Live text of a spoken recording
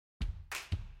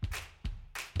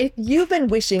If you've been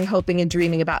wishing, hoping, and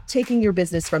dreaming about taking your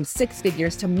business from 6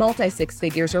 figures to multi-6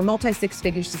 figures or multi-6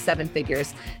 figures to 7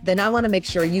 figures, then I want to make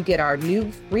sure you get our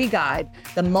new free guide,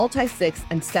 the multi-6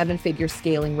 and 7-figure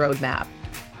scaling roadmap.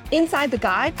 Inside the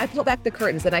guide, I pulled back the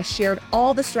curtains and I shared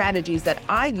all the strategies that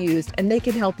I used, and they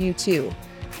can help you too.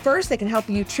 First, they can help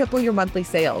you triple your monthly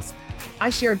sales. I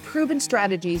shared proven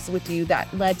strategies with you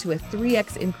that led to a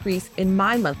 3x increase in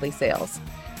my monthly sales.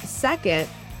 Second,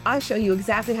 I show you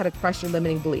exactly how to crush your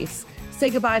limiting beliefs.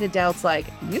 Say goodbye to doubts like,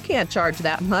 you can't charge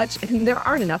that much, and there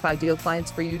aren't enough ideal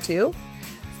clients for you too.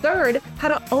 Third, how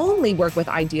to only work with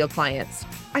ideal clients.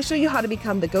 I show you how to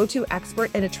become the go-to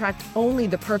expert and attract only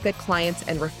the perfect clients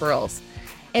and referrals.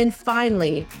 And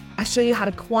finally, I show you how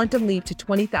to quantum leap to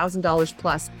 $20,000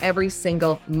 plus every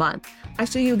single month. I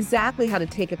show you exactly how to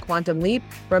take a quantum leap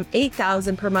from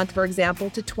 $8,000 per month, for example,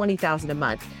 to $20,000 a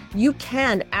month. You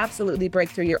can absolutely break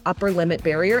through your upper limit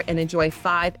barrier and enjoy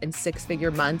 5- and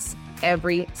 6-figure months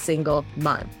every single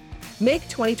month. Make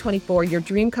 2024 your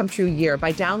dream come true year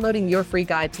by downloading your free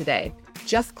guide today.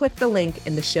 Just click the link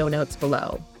in the show notes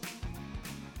below.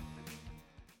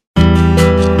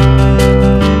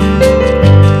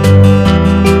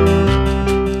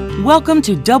 Welcome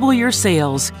to Double Your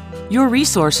Sales, your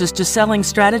resources to selling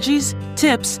strategies,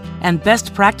 tips, and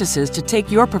best practices to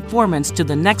take your performance to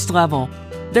the next level.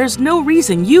 There's no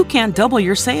reason you can't double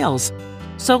your sales.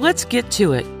 So let's get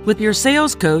to it with your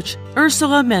sales coach,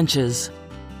 Ursula Menches.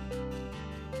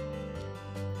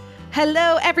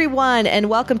 Hello, everyone, and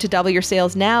welcome to Double Your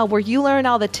Sales Now, where you learn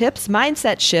all the tips,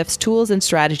 mindset shifts, tools, and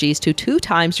strategies to 2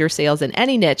 times your sales in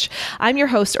any niche. I'm your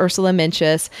host, Ursula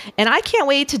Menches, and I can't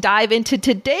wait to dive into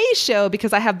today's show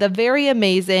because I have the very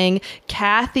amazing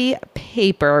Cathy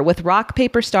Paper with Rock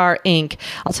Paper Star Inc.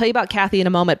 I'll tell you about Cathy in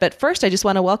a moment, but first, I just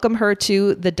want to welcome her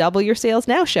to the Double Your Sales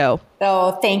Now show.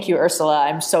 Oh, thank you, Ursula.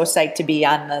 I'm so psyched to be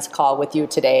on this call with you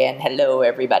today, and hello,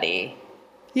 everybody.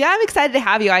 Yeah, I'm excited to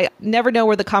have you. I never know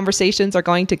where the conversations are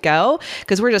going to go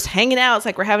because we're just hanging out. It's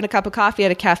like we're having a cup of coffee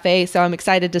at a cafe. So I'm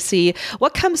excited to see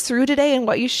what comes through today and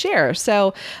what you share.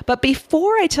 But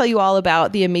before I tell you all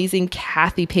about the amazing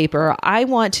Cathy Paper, I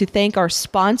want to thank our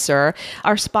sponsor.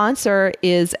 Our sponsor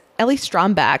is Ellie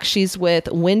Strombach. She's with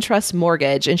Wintrust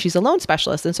Mortgage and she's a loan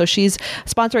specialist. And so she's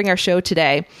sponsoring our show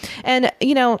today. And,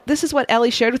 this is what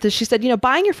Ellie shared with us. She said,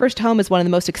 buying your first home is one of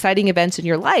the most exciting events in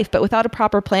your life, but without a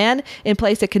proper plan in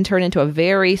place, it can turn into a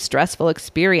very stressful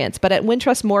experience. But at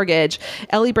Wintrust Mortgage,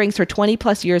 Ellie brings her 20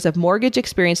 plus years of mortgage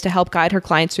experience to help guide her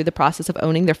clients through the process of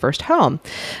owning their first home.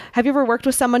 Have you ever worked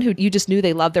with someone who you just knew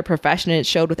they loved their profession and it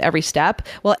showed with every step?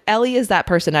 Well, Ellie is that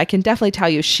person. I can definitely tell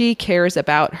you she cares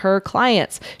about her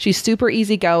clients. She's super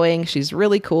easygoing. She's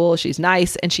really cool. She's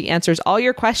nice. And she answers all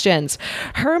your questions.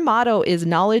 Her motto is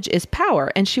knowledge is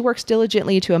power. And she works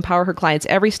diligently to empower her clients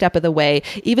every step of the way,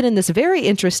 even in this very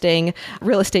interesting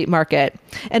real estate market.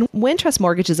 And Wintrust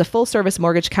Mortgage is a full service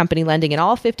mortgage company lending in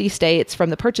all 50 states,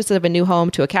 from the purchase of a new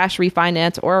home to a cash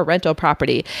refinance or a rental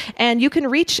property. And you can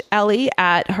reach Ellie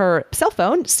at her cell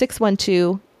phone,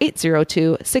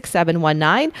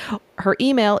 612-802-6719. Her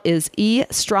email is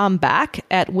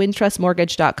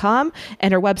estrombach@wintrustmortgage.com.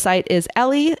 And her website is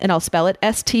Ellie, and I'll spell it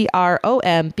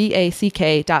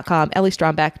STROMBACK.com,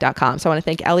 EllieStrombach.com. So I want to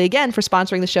thank Ellie again for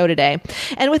sponsoring the show today.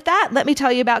 And with that, let me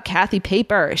tell you about Cathy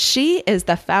Paper. She is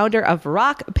the founder of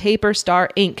Rock Paper Star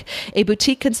Inc., a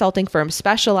boutique consulting firm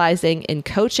specializing in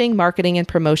coaching, marketing, and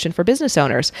promotion for business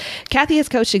owners. Cathy has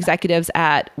coached executives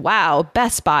at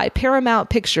Best Buy,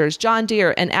 Paramount Pictures, John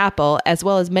Deere, and Apple, as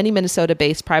well as many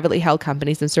Minnesota-based privately held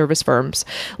companies and service firms.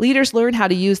 Leaders learn how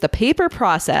to use the paper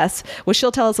process, which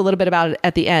she'll tell us a little bit about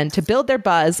at the end, to build their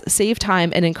buzz, save time,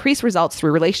 and increase results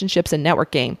through relationships and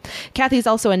networking. Cathy is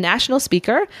also a national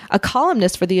speaker, a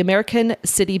columnist for the American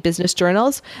City Business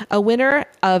Journals, a winner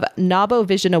of NABO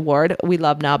Vision Award. We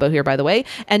love NABO here, by the way,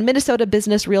 and Minnesota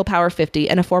Business Real Power 50,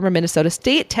 and a former Minnesota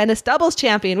State tennis doubles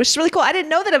champion, which is really cool. I didn't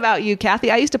know that about you,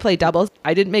 Cathy. I used to play doubles.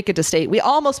 I didn't make it to state. We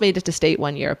almost made it to state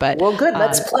one year, but well, good.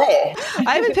 Let's play.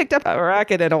 I haven't picked up a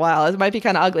racket in a while. It might be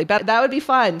kind of ugly, but that would be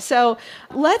fun. So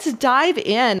let's dive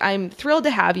in. I'm thrilled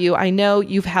to have you. I know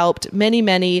you've helped many,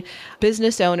 many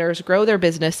business owners grow their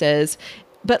businesses,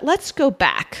 but let's go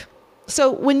back.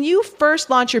 So when you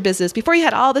first launched your business, before you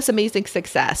had all this amazing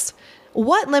success,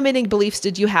 what limiting beliefs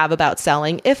did you have about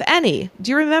selling, if any?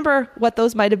 Do you remember what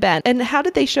those might have been? And how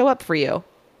did they show up for you?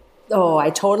 Oh,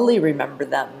 I totally remember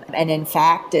them. And in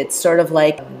fact, it's sort of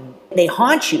like they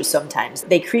haunt you sometimes.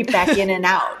 They creep back in and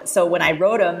out. So when I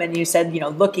wrote them and you said,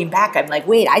 looking back, I'm like,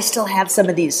 wait, I still have some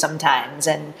of these sometimes.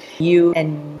 And you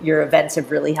and your events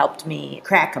have really helped me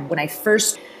crack them. When I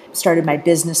first started my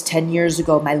business 10 years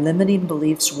ago, my limiting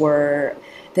beliefs were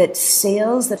that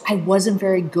sales, that I wasn't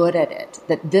very good at it,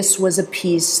 that this was a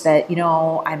piece that,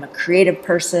 I'm a creative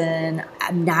person.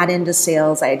 I'm not into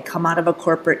sales. I had come out of a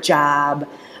corporate job.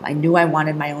 I knew I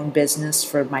wanted my own business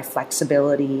for my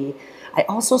flexibility. I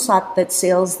also thought that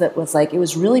sales, that was like, it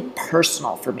was really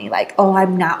personal for me. Like, oh,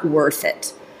 I'm not worth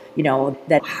it.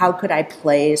 That how could I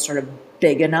play sort of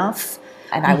big enough?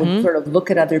 And I would sort of look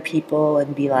at other people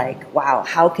and be like, wow,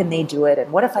 how can they do it?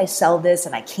 And what if I sell this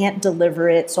and I can't deliver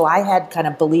it? So I had kind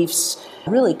of beliefs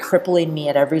really crippling me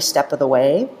at every step of the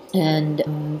way. And,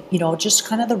 just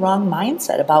kind of the wrong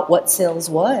mindset about what sales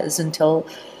was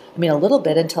a little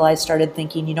bit until I started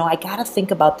thinking, I got to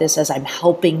think about this as I'm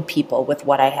helping people with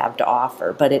what I have to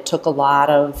offer. But it took a lot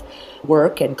of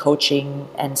work and coaching.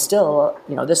 And still,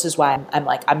 this is why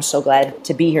I'm so glad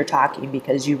to be here talking,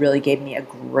 because you really gave me a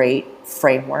great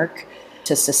framework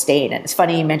to sustain. And it's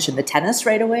funny you mentioned the tennis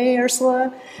right away,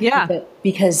 Ursula. Yeah.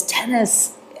 Because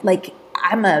tennis,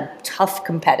 I'm a tough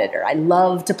competitor. I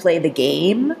love to play the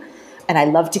game and I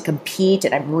love to compete,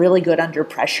 and I'm really good under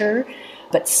pressure.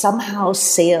 But somehow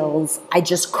sales, I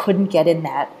just couldn't get in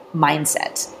that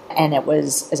mindset. And it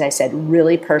was, as I said,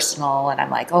 really personal. And I'm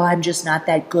like, oh, I'm just not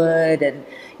that good. And,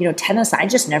 tennis, I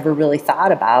just never really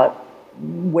thought about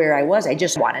where I was. I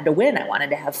just wanted to win. I wanted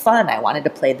to have fun. I wanted to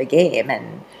play the game.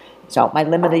 And so my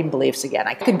limiting beliefs, again,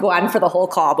 I could go on for the whole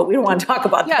call, but we don't want to talk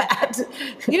about that.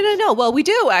 No. Well, we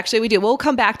do. Actually, we do. We'll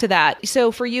come back to that. So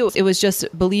for you, it was just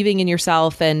believing in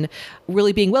yourself and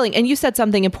really being willing. And you said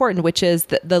something important, which is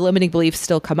that the limiting beliefs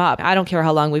still come up. I don't care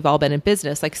how long we've all been in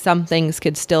business. Like, some things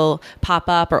could still pop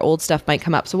up, or old stuff might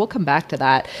come up. So we'll come back to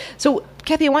that. So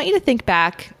Cathy, I want you to think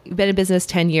back. You've been in business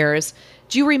 10 years.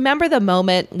 Do you remember the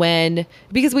moment when,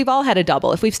 because we've all had a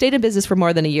double. If we've stayed in business for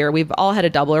more than a year, we've all had a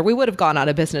double, or we would have gone out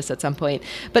of business at some point.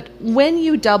 But when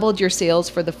you doubled your sales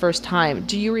for the first time,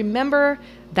 do you remember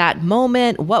that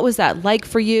moment? What was that like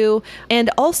for you? And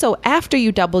also, after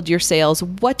you doubled your sales,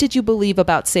 what did you believe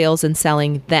about sales and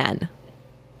selling then?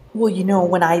 Well,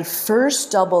 when I first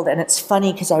doubled, and it's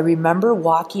funny because I remember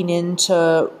walking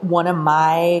into one of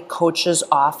my coach's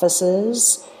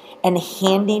offices and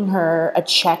handing her a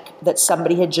check that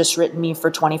somebody had just written me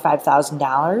for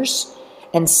 $25,000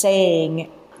 and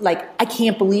saying, I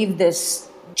can't believe this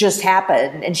just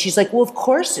happened. And she's like, well, of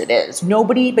course it is.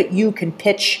 Nobody but you can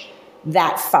pitch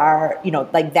that far,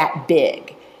 that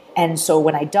big. And so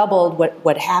when I doubled,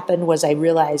 what happened was I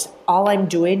realized all I'm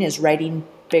doing is writing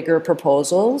bigger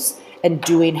proposals and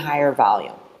doing higher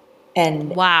volume.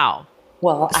 And wow.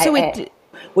 Well,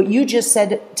 what you just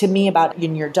said to me about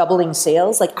in your doubling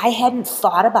sales, I hadn't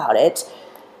thought about it.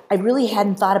 I really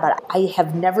hadn't thought about it. I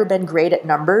have never been great at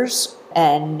numbers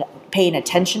and paying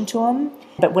attention to them.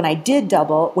 But when I did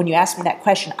double, when you asked me that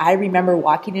question, I remember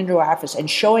walking into her office and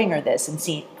showing her this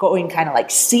and going kind of like,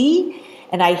 see?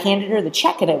 And I handed her the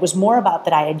check, and it was more about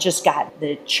that I had just got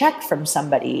the check from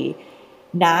somebody,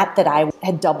 not that I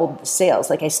had doubled the sales.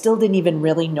 I still didn't even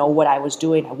really know what I was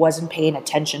doing. I wasn't paying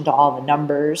attention to all the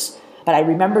numbers. But I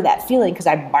remember that feeling because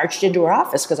I marched into her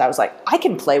office because I was like, I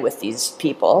can play with these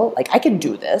people. I can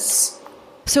do this.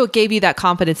 So it gave you that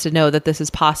confidence to know that this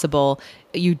is possible.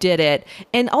 You did it.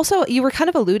 And also, you were kind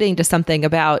of alluding to something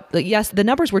about, yes, the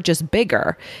numbers were just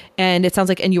bigger. And it sounds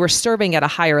like, and you were serving at a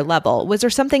higher level. Was there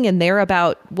something in there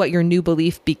about what your new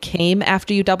belief became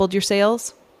after you doubled your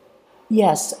sales?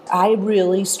 Yes, I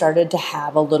really started to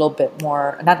have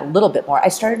I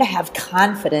started to have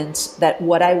confidence that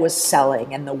what I was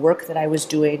selling and the work that I was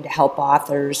doing to help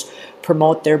authors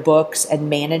promote their books and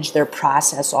manage their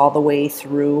process all the way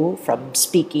through, from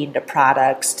speaking to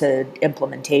products to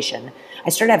implementation, I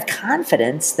started to have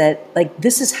confidence that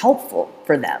this is helpful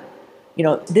for them.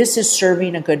 This is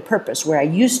serving a good purpose, where I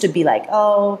used to be like,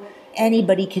 oh,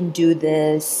 anybody can do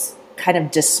this, kind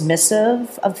of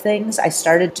dismissive of things. I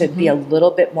started to be a little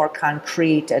bit more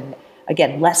concrete and,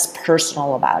 again, less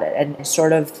personal about it, and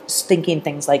sort of thinking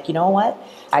things like, you know what?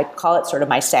 I call it sort of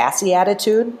my sassy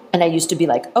attitude. And I used to be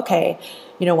like, okay,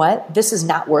 you know what? This is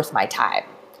not worth my time.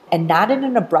 And not in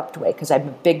an abrupt way, because I'm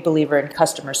a big believer in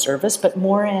customer service, but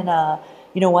more in a,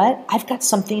 you know what? I've got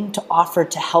something to offer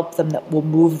to help them that will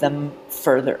move them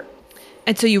further.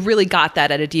 And so you really got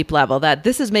that at a deep level, that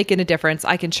this is making a difference.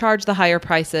 I can charge the higher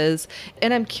prices.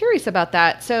 And I'm curious about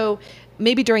that. So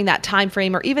maybe during that time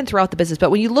frame, or even throughout the business,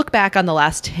 but when you look back on the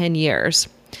last 10 years,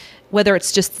 whether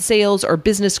it's just sales or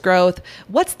business growth,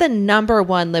 what's the number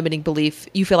one limiting belief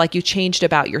you feel like you changed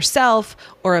about yourself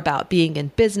or about being in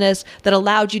business that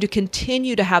allowed you to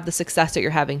continue to have the success that you're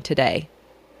having today?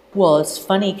 Well, it's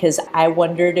funny because I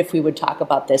wondered if we would talk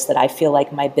about this, that I feel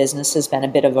like my business has been a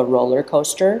bit of a roller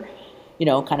coaster.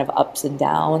 kind of ups and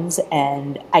downs.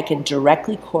 And I can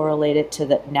directly correlate it to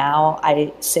that. Now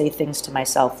I say things to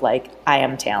myself like, I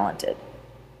am talented.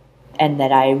 And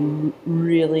that I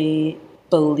really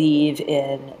believe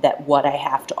in that what I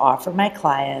have to offer my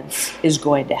clients is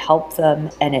going to help them,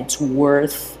 and it's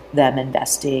worth them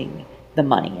investing the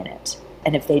money in it.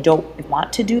 And if they don't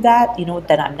want to do that,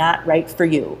 then I'm not right for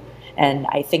you. And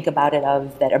I think about it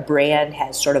of that a brand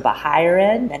has sort of a higher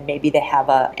end, and maybe they have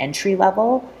a entry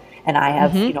level, and I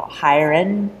have, higher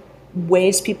end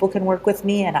ways people can work with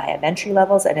me, and I have entry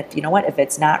levels. And if, if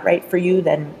it's not right for you,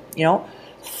 then,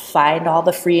 find all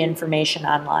the free information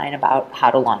online about how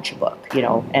to launch a book,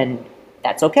 and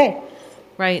that's okay.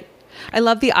 Right. I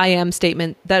love the I am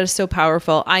statement. That is so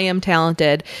powerful. I am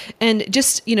talented. And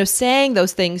just, saying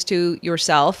those things to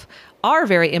yourself are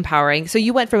very empowering. So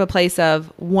you went from a place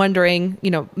of wondering,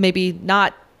 maybe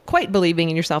not quite believing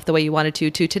in yourself the way you wanted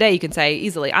to today you can say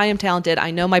easily, I am talented.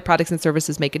 I know my products and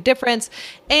services make a difference,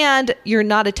 and you're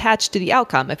not attached to the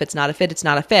outcome. If it's not a fit, it's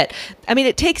not a fit. I mean,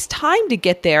 it takes time to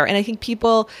get there. And I think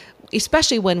people,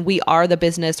 especially when we are the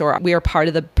business or we are part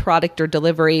of the product or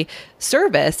delivery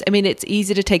service, I mean, it's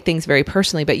easy to take things very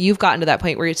personally, but you've gotten to that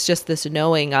point where it's just this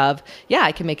knowing of, yeah,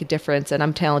 I can make a difference and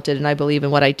I'm talented and I believe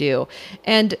in what I do.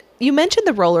 And you mentioned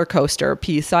the roller coaster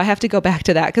piece, so I have to go back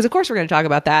to that because, of course, we're going to talk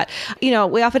about that. We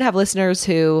often have listeners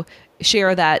who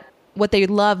share that what they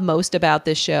love most about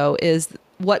this show is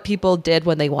what people did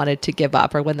when they wanted to give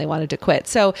up or when they wanted to quit.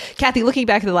 So, Cathy, looking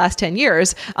back at the last 10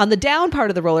 years, on the down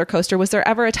part of the roller coaster, was there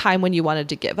ever a time when you wanted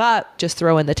to give up, just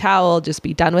throw in the towel, just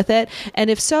be done with it? And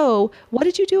if so, what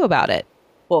did you do about it?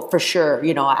 Well, for sure.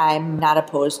 I'm not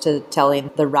opposed to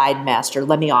telling the ride master,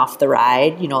 let me off the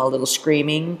ride, a little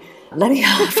screaming, let me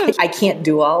off. I can't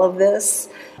do all of this.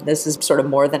 This is sort of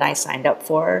more than I signed up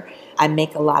for. I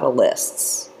make a lot of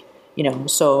lists.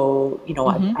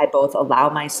 I both allow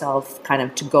myself kind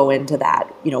of to go into that,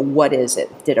 what is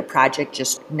it? Did a project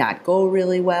just not go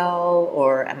really well?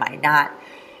 Or am I not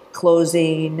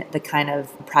closing the kind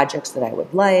of projects that I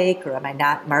would like? Or am I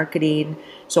not marketing?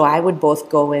 So I would both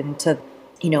go into,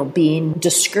 being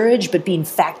discouraged, but being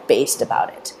fact-based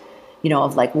about it,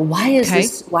 of like, well, why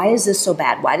is this so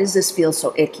bad? Why does this feel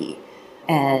so icky?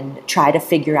 And try to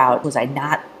figure out, was I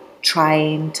not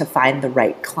trying to find the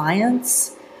right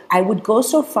clients? I would go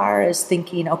so far as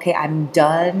thinking, okay, I'm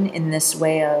done in this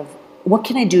way of what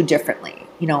can I do differently?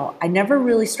 I never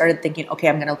really started thinking, okay,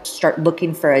 I'm going to start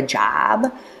looking for a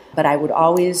job. But I would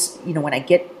always, when I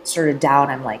get sort of down,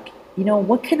 I'm like,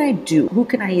 what can I do? Who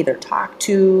can I either talk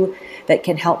to that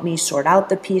can help me sort out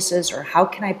the pieces? Or how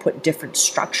can I put different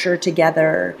structure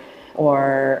together?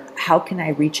 Or how can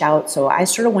I reach out? So I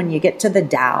sort of, when you get to the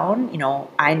down,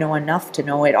 I know enough to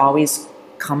know it always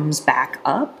comes back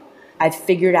up. I've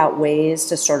figured out ways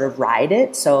to sort of ride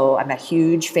it. So I'm a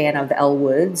huge fan of Elle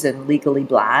Woods and Legally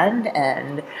Blonde.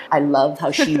 And I love how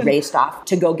she raced off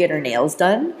to go get her nails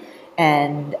done.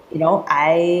 And,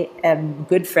 I am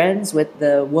good friends with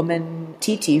the woman,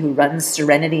 Titi, who runs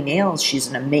Serenity Nails. She's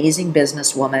an amazing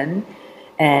businesswoman.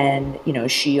 And,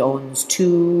 she owns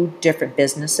 2 different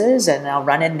businesses. And I'll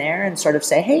run in there and sort of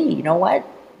say, hey, you know what?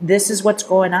 This is what's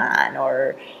going on.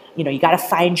 Or, you got to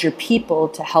find your people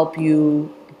to help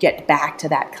you get back to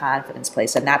that confidence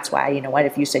place. And that's why,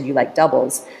 if you said you like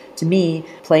doubles, to me,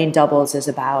 playing doubles is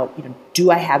about,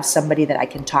 do I have somebody that I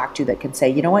can talk to that can say,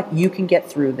 you know what, you can get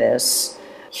through this.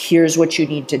 Here's what you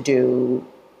need to do.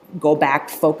 Go back,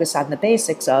 focus on the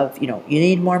basics of, you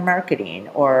need more marketing,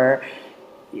 or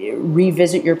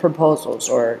revisit your proposals,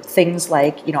 or things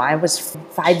like, I was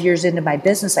 5 years into my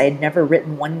business. I had never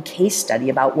written one case study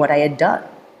about what I had done.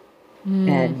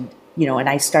 And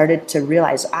I started to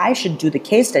realize I should do the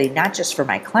case study, not just for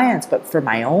my clients, but for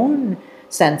my own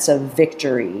sense of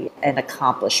victory and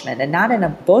accomplishment, and not in a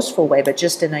boastful way, but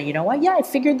just in a, I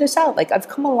figured this out. Like, I've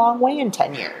come a long way in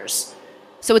 10 years.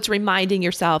 So it's reminding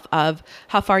yourself of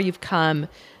how far you've come.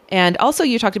 And also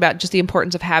you talked about just the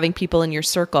importance of having people in your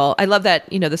circle. I love that,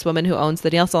 this woman who owns the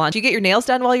nail salon. Do you get your nails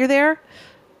done while you're there?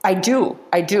 I do.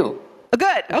 Oh,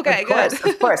 good. Okay, good.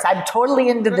 Of course. I'm totally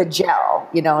into the gel,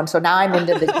 and so now I'm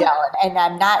into the gel. And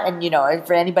I'm not, and,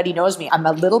 for anybody who knows me, I'm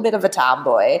a little bit of a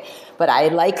tomboy, but I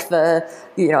like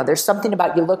there's something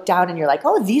about you look down and you're like,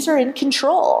 oh, these are in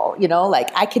control, like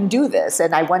I can do this.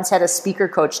 And I once had a speaker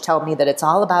coach tell me that it's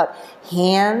all about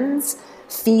hands,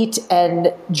 feet,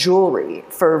 and jewelry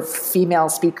for female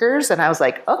speakers. And I was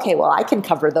like, okay, well, I can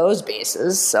cover those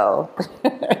bases. So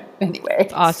anyway.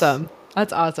 Awesome.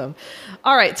 That's awesome.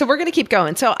 All right. So we're going to keep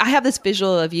going. So I have this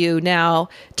visual of you now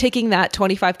taking that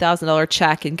 $25,000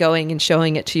 check and going and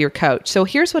showing it to your coach. So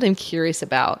here's what I'm curious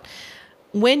about.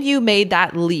 when you made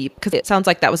that leap, because it sounds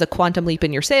like that was a quantum leap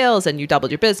in your sales and you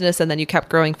doubled your business and then you kept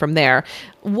growing from there.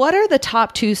 What are the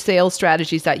top 2 sales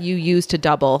strategies that you used to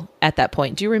double at that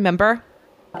point? Do you remember?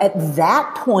 At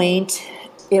that point,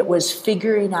 it was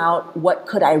figuring out what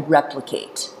could I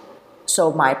replicate.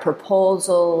 So my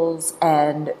proposals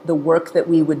and the work that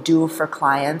we would do for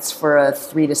clients for a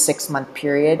 3 to 6 month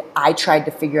period, I tried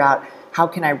to figure out how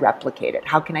can I replicate it?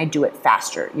 How can I do it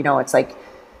faster? It's like,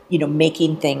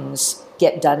 making things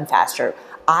get done faster.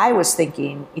 I was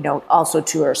thinking, also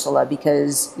to Ursula,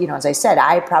 because, as I said,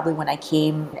 I probably, when I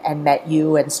came and met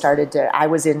you and I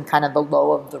was in kind of the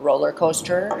low of the roller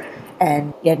coaster.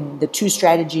 And the 2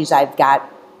 strategies I've got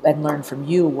and learned from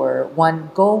you were,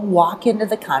 1, go walk into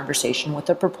the conversation with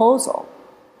a proposal.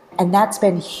 And that's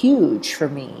been huge for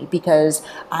me, because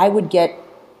I would get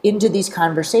into these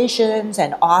conversations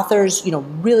and authors,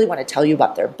 really want to tell you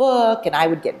about their book. And I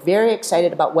would get very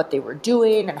excited about what they were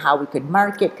doing and how we could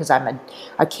market, because I'm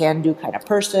a can-do kind of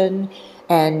person.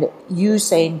 And you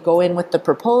saying, go in with the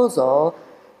proposal,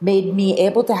 made me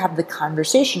able to have the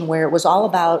conversation where it was all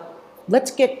about, let's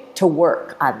get to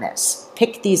work on this,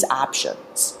 pick these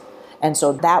options. And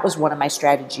so that was one of my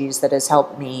strategies that has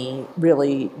helped me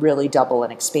really, really double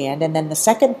and expand. And then the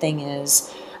second thing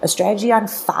is a strategy on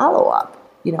follow-up.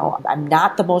 I'm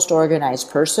not the most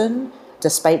organized person,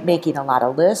 despite making a lot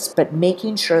of lists, but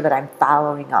making sure that I'm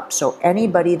following up. So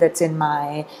anybody that's in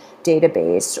my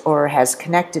database or has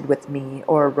connected with me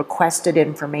or requested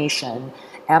information,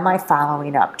 am I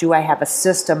following up? Do I have a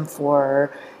system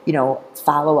for,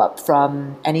 follow-up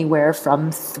from anywhere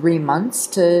from 3 months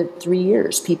to 3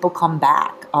 years? People come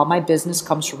back. All my business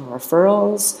comes from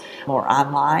referrals or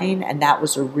online, and that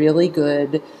was a really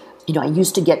good. I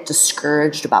used to get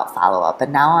discouraged about follow-up,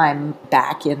 and now I'm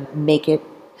back in make it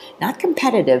not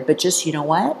competitive, but just,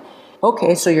 what?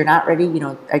 Okay, so you're not ready.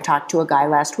 I talked to a guy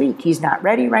last week. He's not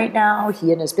ready right now.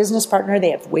 He and his business partner,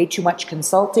 they have way too much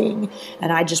consulting.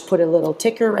 And I just put a little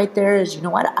ticker right there as,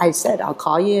 what? I said, I'll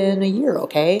call you in a year,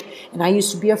 okay? And I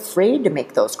used to be afraid to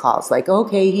make those calls. Like,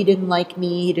 okay, he didn't like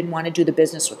me. He didn't want to do the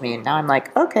business with me. And now I'm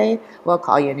like, okay, well, I'll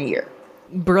call you in a year.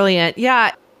 Brilliant.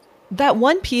 Yeah. That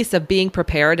one piece of being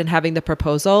prepared and having the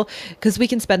proposal, because we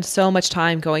can spend so much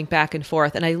time going back and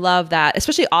forth. And I love that,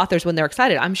 especially authors when they're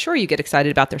excited. I'm sure you get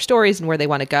excited about their stories and where they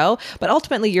want to go, but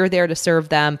ultimately you're there to serve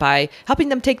them by helping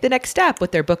them take the next step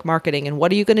with their book marketing and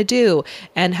what are you going to do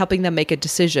and helping them make a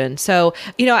decision. So,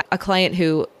 a client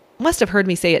who must have heard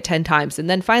me say it 10 times and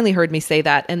then finally heard me say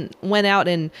that and went out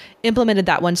and implemented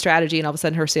that one strategy. And all of a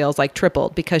sudden her sales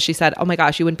tripled because she said, oh my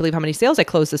gosh, you wouldn't believe how many sales I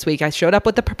closed this week. I showed up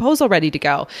with the proposal ready to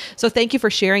go. So thank you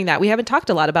for sharing that. We haven't talked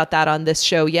a lot about that on this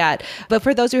show yet, but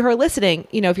for those who are listening,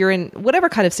 if you're in whatever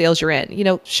kind of sales you're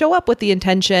in, show up with the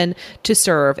intention to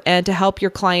serve and to help your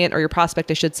client or your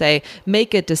prospect, I should say,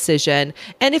 make a decision.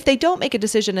 And if they don't make a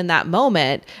decision in that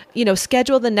moment,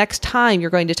 schedule the next time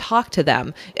you're going to talk to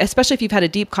them, especially if you've had a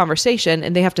deep conversation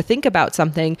and they have to think about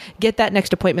something, get that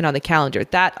next appointment on the calendar.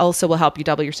 That also will help you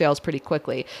double your sales pretty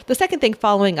quickly. The second thing,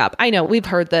 following up. I know we've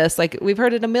heard this, we've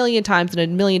heard it a million times in a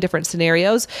million different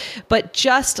scenarios, but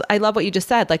I love what you just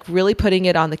said, really putting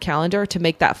it on the calendar to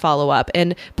make that follow up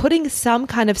and putting some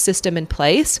kind of system in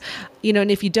place.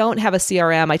 And if you don't have a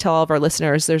CRM, I tell all of our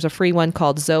listeners, there's a free one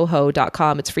called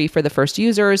Zoho.com. It's free for the first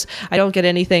users. I don't get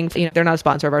anything, they're not a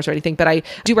sponsor of ours or anything, but I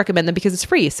do recommend them because it's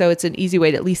free. So it's an easy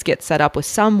way to at least get set up with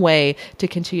some way to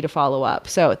continue to follow up.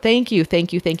 So thank you,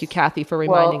 Cathy, for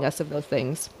reminding us of those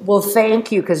things. Well,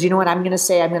 thank you. Because you know what I'm going to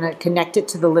say? I'm going to connect it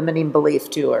to the limiting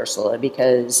belief too, Ursula,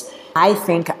 because I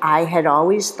think I had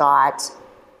always thought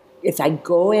if I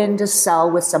go in to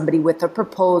sell with somebody with a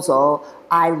proposal,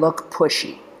 I look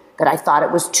pushy. That I thought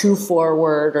it was too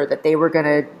forward or that they were going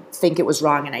to think it was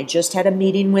wrong. And I just had a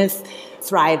meeting with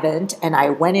Thrivent and I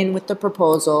went in with the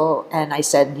proposal and I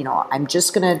said, I'm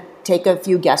just going to take a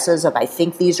few guesses of I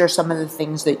think these are some of the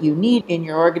things that you need in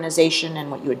your organization and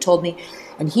what you had told me.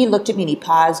 And he looked at me and he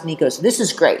paused and he goes, this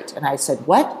is great. And I said,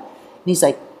 what? And he's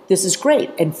like, this is great.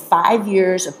 In 5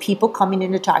 years of people coming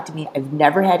in to talk to me, I've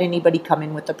never had anybody come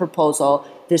in with a proposal.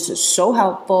 This is so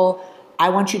helpful. I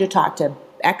want you to talk to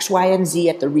X, Y, and Z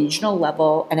at the regional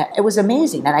level. And it was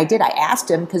amazing. And I did. I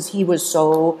asked him because he was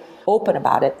so open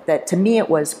about it that to me it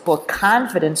was both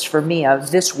confidence for me of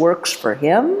this works for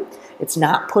him. It's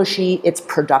not pushy. It's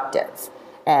productive.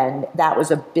 And that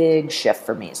was a big shift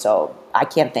for me. So I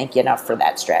can't thank you enough for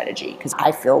that strategy because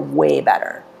I feel way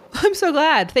better. I'm so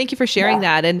glad. Thank you for sharing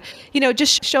that. And,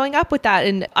 just showing up with that.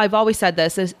 And I've always said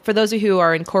this is for those of you who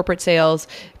are in corporate sales,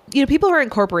 people who are in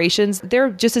corporations, they're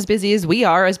just as busy as we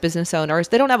are as business owners.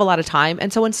 They don't have a lot of time.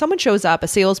 And so when someone shows up, a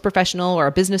sales professional or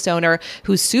a business owner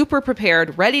who's super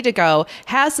prepared, ready to go,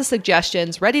 has the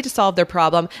suggestions, ready to solve their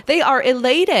problem, they are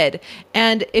elated.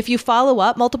 And if you follow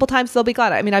up multiple times, they'll be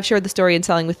glad. I mean, I've shared the story in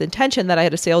Selling with Intention that I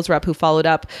had a sales rep who followed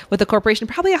up with a corporation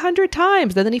probably 100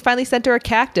 times. And then he finally sent her a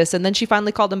cactus, and then she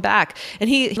finally called him back, and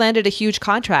he landed a huge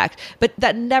contract. But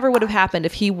that never would have happened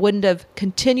if he wouldn't have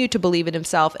continued to believe in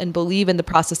himself and believe in the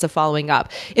process of following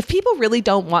up. If people really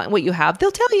don't want what you have,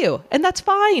 they'll tell you, and that's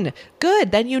fine.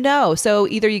 Good, then you know. So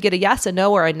either you get a yes, a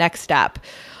no, or a next step.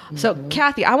 So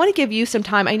Cathy, I want to give you some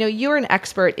time. I know you're an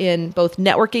expert in both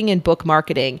networking and book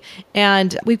marketing,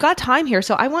 and we've got time here.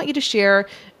 So I want you to share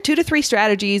 2 to 3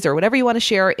 strategies or whatever you want to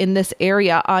share in this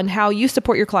area on how you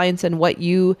support your clients and what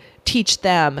you teach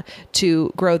them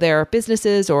to grow their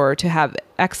businesses or to have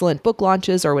excellent book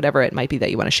launches or whatever it might be that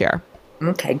you want to share.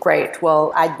 Okay, great.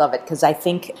 Well, I'd love it because I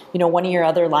think, one of your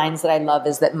other lines that I love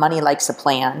is that money likes a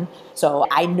plan. So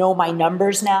I know my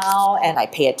numbers now and I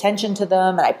pay attention to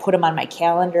them and I put them on my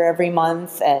calendar every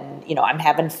month. And, I'm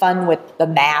having fun with the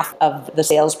math of the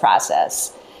sales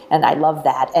process. And I love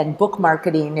that. And book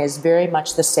marketing is very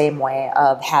much the same way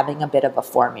of having a bit of a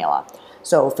formula.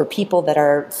 So for people that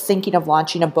are thinking of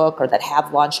launching a book or that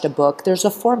have launched a book, there's a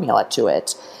formula to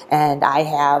it. And I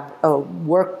have a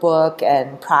workbook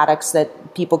and products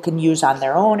that people can use on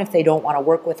their own if they don't want to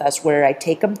work with us, where I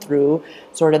take them through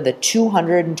sort of the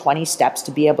 220 steps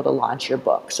to be able to launch your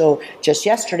book. So just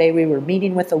yesterday we were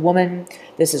meeting with a woman.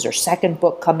 This is her second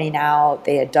book coming out.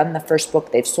 They had done the first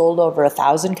book. They've sold over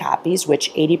 1,000 copies,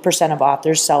 which 80% of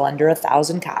authors sell under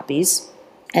 1,000 copies.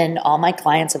 And all my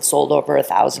clients have sold over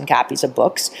 1,000 copies of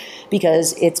books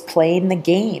because it's playing the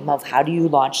game of how do you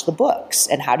launch the books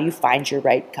and how do you find your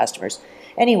right customers.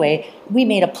 Anyway, we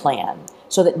made a plan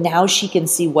so that now she can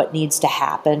see what needs to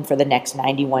happen for the next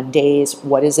 91 days.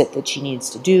 What is it that she needs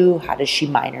to do? How does she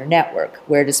mine her network?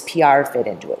 Where does PR fit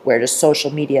into it? Where does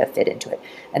social media fit into it?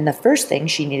 And the first thing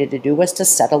she needed to do was to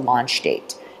set a launch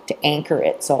date, to anchor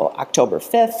it. So October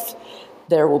 5th,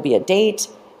 there will be a date.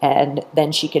 And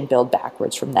then she can build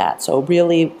backwards from that. So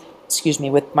really,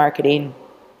 with marketing,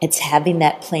 it's having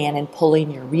that plan and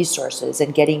pulling your resources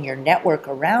and getting your network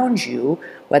around you,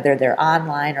 whether they're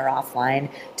online or offline,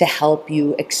 to help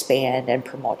you expand and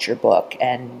promote your book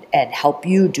and help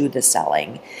you do the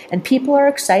selling. And people are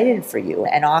excited for you.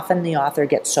 And often the author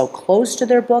gets so close to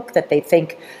their book that they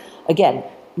think, again,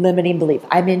 limiting belief,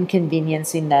 I'm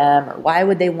inconveniencing them, or why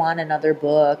would they want another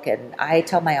book? And I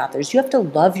tell my authors, you have to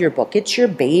love your book. It's your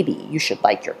baby. You should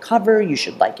like your cover. You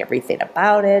should like everything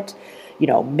about it.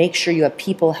 Make sure you have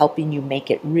people helping you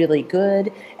make it really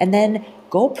good, and then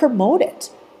go promote it.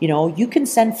 You can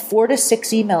send 4 to 6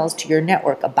 emails to your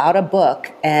network about a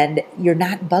book and you're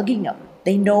not bugging them.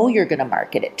 They know you're going to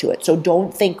market it to it. So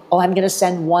don't think, I'm going to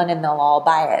send 1 and they'll all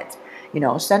buy it.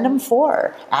 Send them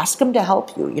 4. Ask them to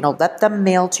help you. Let them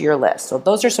mail to your list. So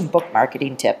those are some book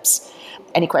marketing tips.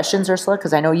 Any questions, Ursula?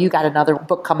 Because I know you got another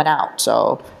book coming out.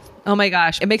 So. Oh my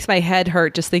gosh, it makes my head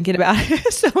hurt just thinking about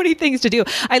it. So many things to do.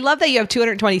 I love that you have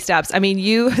 220 steps. I mean,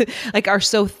 you are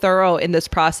so thorough in this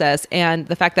process, and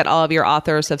the fact that all of your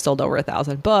authors have sold over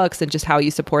 1,000 books and just how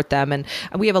you support them. And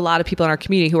we have a lot of people in our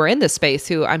community who are in this space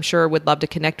who I'm sure would love to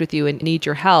connect with you and need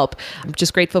your help. I'm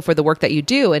just grateful for the work that you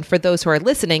do. And for those who are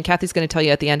listening, Cathy's going to tell you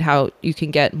at the end how you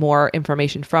can get more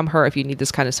information from her if you need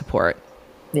this kind of support.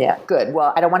 Yeah, good.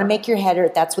 Well, I don't want to make your head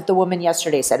hurt. That's what the woman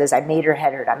yesterday said, is I made her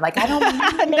head hurt. I'm like, I don't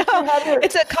want to make your head hurt.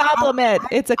 It's a compliment.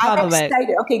 It's a compliment. I'm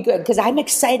excited. Okay, good. Because I'm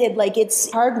excited. It's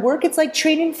hard work. It's like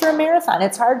training for a marathon.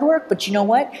 It's hard work. But you know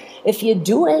what? If you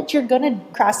do it, you're going to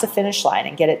cross the finish line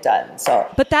and get it done.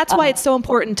 But that's why it's so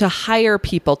important to hire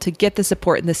people to get the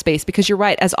support in this space. Because you're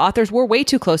right. As authors, we're way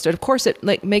too close to it. Of course, it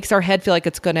makes our head feel like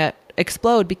it's going to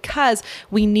explode because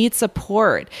we need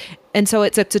support. And so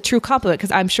it's a true compliment,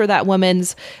 because I'm sure that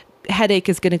woman's headache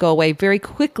is going to go away very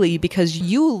quickly because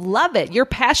you love it. You're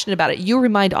passionate about it. You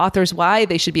remind authors why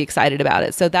they should be excited about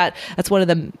it. So that's one of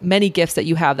the many gifts that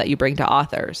you have that you bring to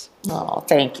authors. Oh,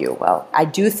 thank you. Well, I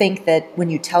do think that when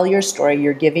you tell your story,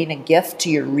 you're giving a gift to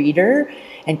your reader,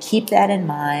 and keep that in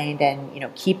mind, and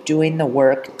keep doing the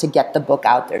work to get the book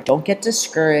out there. Don't get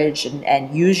discouraged,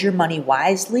 and use your money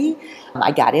wisely.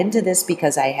 I got into this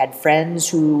because I had friends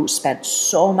who spent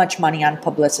so much money on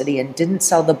publicity and didn't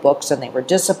sell the books, and they were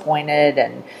disappointed.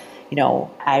 And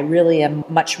I really am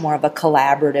much more of a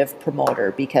collaborative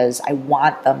promoter, because I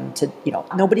want them to,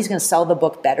 nobody's going to sell the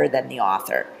book better than the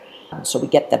author. So we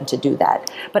get them to do that.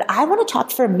 But I want to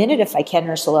talk for a minute, if I can,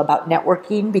 Ursula, about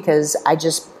networking, because I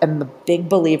just am a big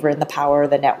believer in the power of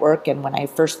the network. And when I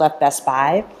first left Best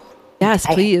Buy, Yes,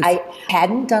 please. I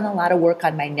hadn't done a lot of work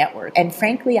on my network. And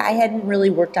frankly, I hadn't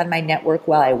really worked on my network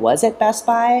while I was at Best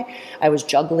Buy. I was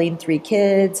juggling 3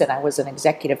 kids and I was an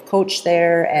executive coach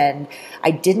there. And I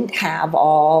didn't have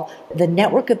all the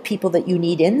network of people that you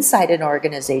need inside an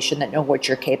organization that know what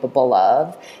you're capable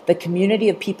of, the community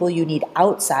of people you need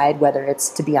outside, whether it's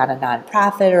to be on a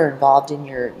nonprofit or involved in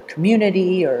your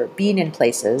community or being in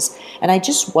places. And I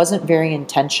just wasn't very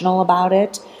intentional about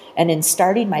it. And in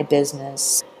starting my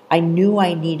business, I knew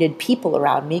I needed people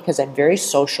around me because I'm very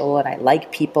social and I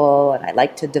like people and I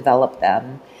like to develop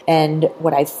them. And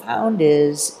what I found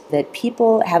is that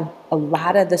people have a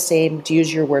lot of the same, to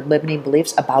use your word, limiting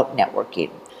beliefs about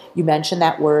networking. You mention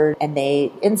that word and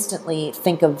they instantly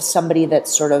think of somebody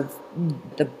that's sort of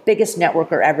the biggest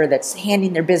networker ever, that's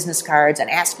handing their business cards and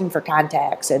asking for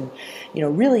contacts and,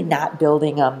 really not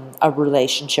building a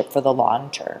relationship for the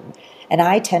long term. And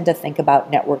I tend to think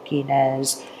about networking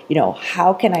as,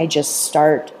 how can I just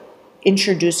start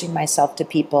introducing myself to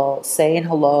people, saying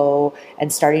hello,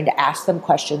 and starting to ask them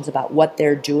questions about what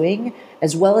they're doing,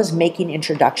 as well as making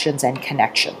introductions and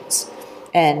connections.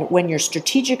 And when you're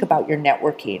strategic about your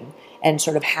networking and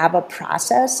sort of have a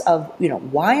process of,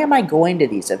 why am I going to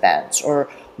these events? Or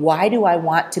why do I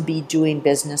want to be doing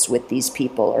business with these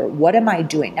people? Or what am I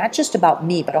doing? Not just about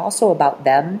me, but also about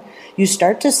them. You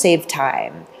start to save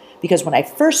time. Because when I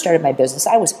first started my business,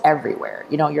 I was everywhere.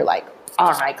 You're like,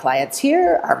 are my clients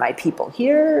here? Are my people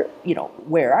here?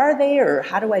 Where are they? Or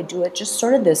how do I do it? Just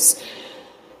sort of this,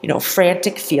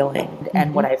 frantic feeling. Mm-hmm.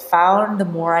 And what I found, the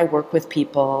more I work with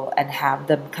people and have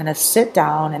them kind of sit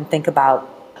down and think about,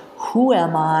 who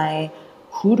am I?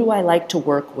 Who do I like to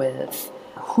work with?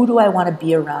 Who do I want to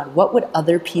be around? What would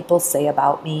other people say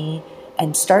about me?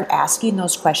 And start asking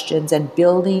those questions and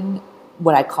building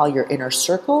what I call your inner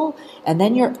circle, and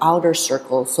then your outer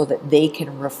circle so that they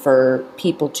can refer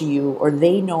people to you or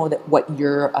they know that what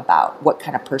you're about, what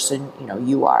kind of person,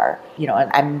 you are. And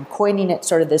I'm coining it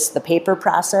sort of the paper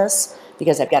process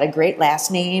because I've got a great last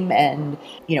name and,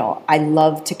 I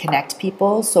love to connect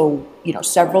people. So,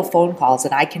 several phone calls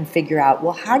and I can figure out,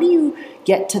 well, how do you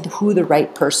get to who the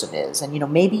right person is? And,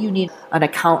 maybe you need an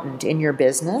accountant in your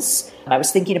business. I was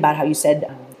thinking about how you said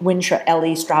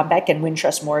Ellie Strombeck and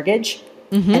Wintrust Mortgage.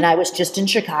 Mm-hmm. And I was just in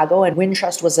Chicago and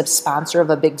Wintrust was a sponsor of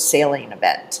a big sailing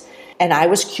event. And I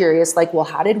was curious, well,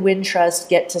 how did Wintrust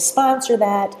get to sponsor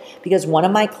that? Because one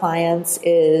of my clients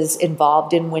is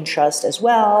involved in Wintrust as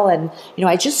well. And,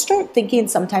 I just start thinking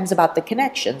sometimes about the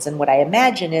connections. And what I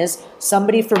imagine is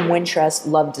somebody from Wintrust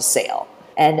loved to sail.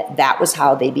 And that was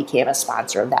how they became a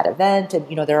sponsor of that event. And,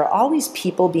 there are always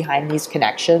people behind these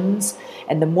connections.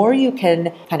 And the more you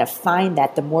can kind of find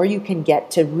that, the more you can get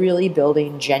to really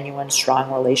building genuine,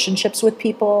 strong relationships with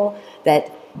people,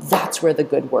 that's where the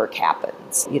good work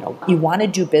happens. You want to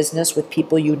do business with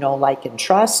people like, and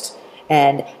trust.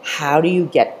 And how do you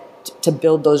get to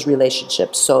build those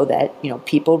relationships so that,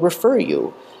 people refer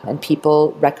you and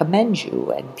people recommend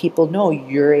you and people know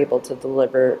you're able to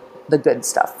deliver the good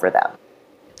stuff for them.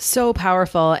 So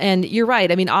powerful. And you're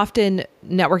right. I mean, often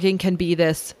networking can be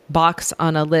this box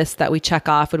on a list that we check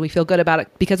off when we feel good about it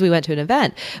because we went to an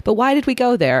event. But why did we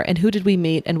go there? And who did we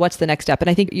meet? And what's the next step?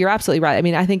 And I think you're absolutely right. I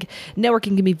mean, I think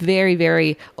networking can be very,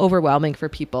 very overwhelming for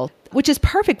people, which is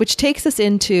perfect, which takes us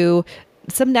into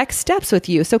some next steps with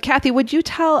you. So Cathy, would you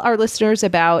tell our listeners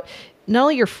about not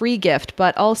only your free gift,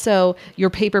 but also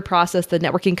your paper process, the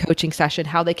networking coaching session,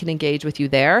 how they can engage with you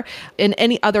there, and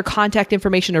any other contact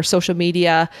information or social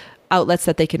media outlets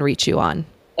that they can reach you on?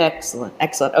 Excellent.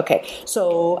 Okay.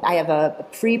 So I have a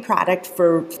free product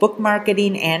for book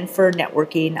marketing and for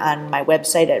networking on my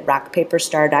website at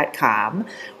rockpaperstar.com,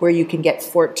 where you can get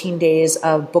 14 days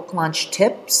of book launch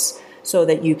tips so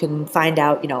that you can find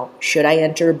out, should I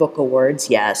enter book awards?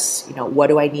 Yes. What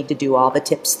do I need to do? All the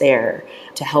tips there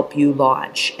to help you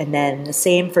launch. And then the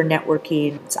same for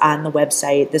networking. It's on the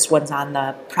website. This one's on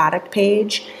the product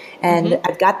page. And mm-hmm.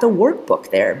 I've got the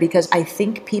workbook there because I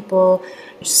think people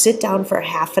sit down for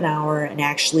half an hour and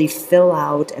actually fill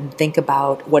out and think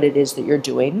about what it is that you're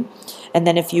doing. And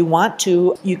then if you want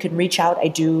to, you can reach out. I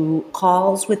do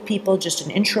calls with people, just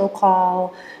an intro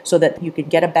call, so that you can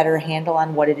get a better handle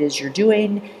on what it is you're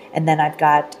doing. And then I've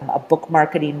got a book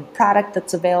marketing product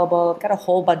that's available. I've got a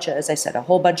whole bunch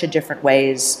of different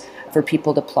ways for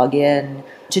people to plug in,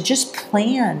 to just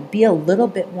plan, be a little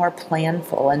bit more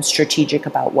planful and strategic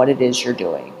about what it is you're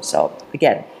doing. So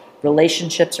again,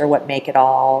 relationships are what make it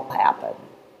all happen.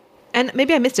 And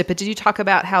maybe I missed it, but did you talk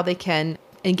about how they can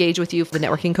engage with you for the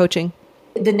networking coaching?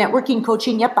 The networking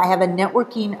coaching, yep. I have a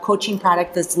networking coaching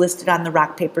product that's listed on the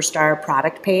Rock Paper Star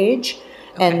product page.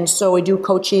 And so we do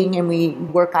coaching and we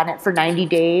work on it for 90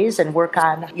 days and work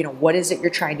on, what is it you're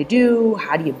trying to do?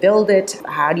 How do you build it?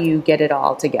 How do you get it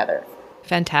all together?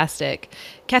 Fantastic.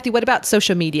 Cathy, what about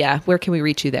social media? Where can we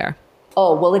reach you there?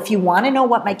 Oh, well, if you want to know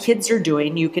what my kids are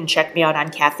doing, you can check me out on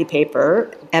Cathy Paper,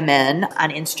 MN, on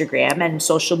Instagram and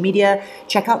social media.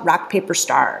 Check out Rock Paper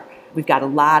Star. We've got a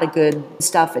lot of good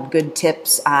stuff and good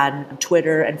tips on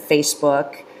Twitter and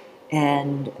Facebook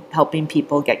and helping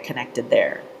people get connected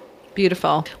there.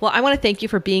 Beautiful. Well, I want to thank you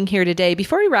for being here today.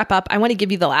 Before we wrap up, I want to give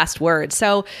you the last word.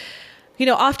 So,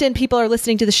 often people are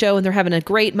listening to the show and they're having a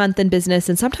great month in business,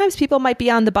 and sometimes people might be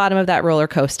on the bottom of that roller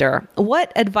coaster.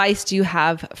 What advice do you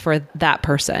have for that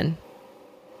person?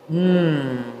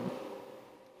 I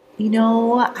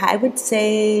would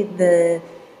say the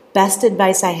best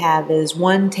advice I have is,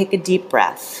 one, take a deep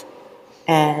breath.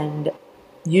 And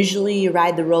usually you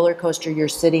ride the roller coaster, you're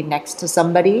sitting next to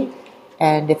somebody.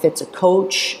 And if it's a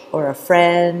coach or a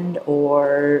friend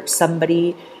or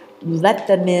somebody, let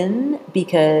them in,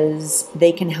 because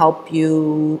they can help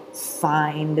you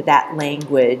find that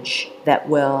language that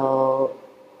will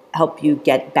help you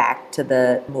get back to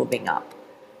the moving up.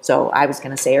 So I was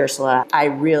going to say, Ursula, I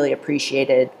really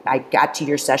appreciated, I got to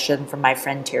your session from my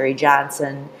friend Terry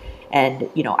Johnson, and,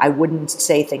 I wouldn't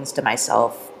say things to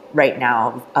myself right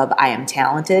now of I am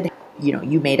talented.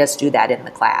 You made us do that in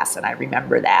the class, and I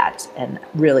remember that and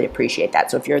really appreciate that.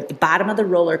 So if you're at the bottom of the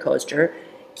roller coaster,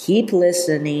 keep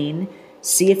listening,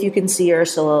 see if you can see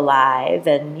Ursula live,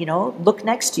 and, look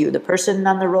next to you. The person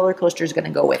on the roller coaster is going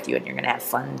to go with you, and you're going to have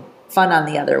fun on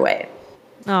the other way.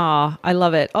 Oh, I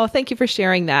love it. Oh, thank you for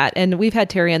sharing that. And we've had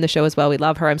Terry on the show as well. We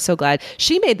love her. I'm so glad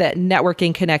she made that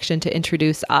networking connection to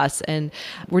introduce us. And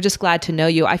we're just glad to know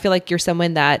you. I feel like you're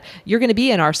someone that you're going to be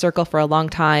in our circle for a long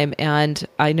time. And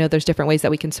I know there's different ways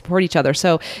that we can support each other.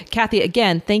 So Cathy,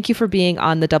 again, thank you for being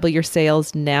on the Double Your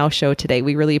Sales Now show today.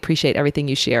 We really appreciate everything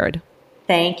you shared.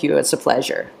 Thank you. It's a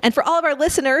pleasure. And for all of our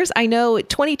listeners, I know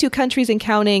 22 countries and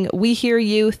counting, we hear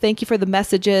you. Thank you for the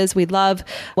messages. We love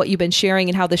what you've been sharing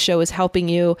and how the show is helping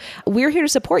you. We're here to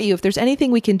support you. If there's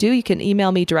anything we can do, you can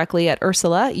email me directly at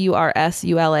Ursula,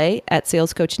 URSULA, at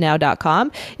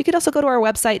salescoachnow.com. You can also go to our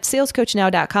website,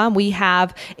 salescoachnow.com. We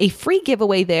have a free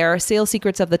giveaway there, Sales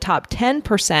Secrets of the Top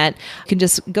 10%. You can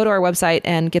just go to our website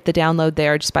and get the download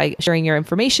there just by sharing your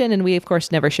information. And we, of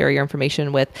course, never share your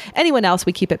information with anyone else.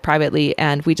 We keep it privately,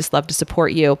 and we just love to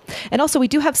support you. And also, we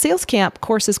do have sales camp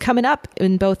courses coming up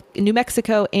in both New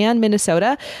Mexico and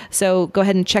Minnesota. So go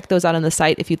ahead and check those out on the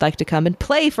site if you'd like to come and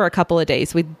play for a couple of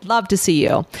days. We'd love to see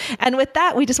you. And with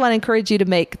that, we just want to encourage you to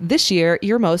make this year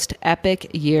your most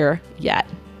epic year yet.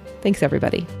 Thanks,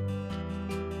 everybody.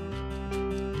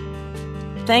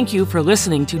 Thank you for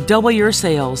listening to Double Your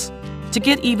Sales. To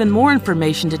get even more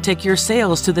information to take your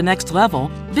sales to the next level,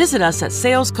 visit us at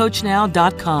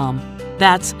salescoachnow.com.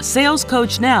 That's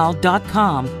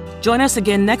salescoachnow.com. Join us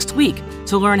again next week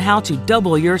to learn how to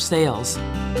double your sales.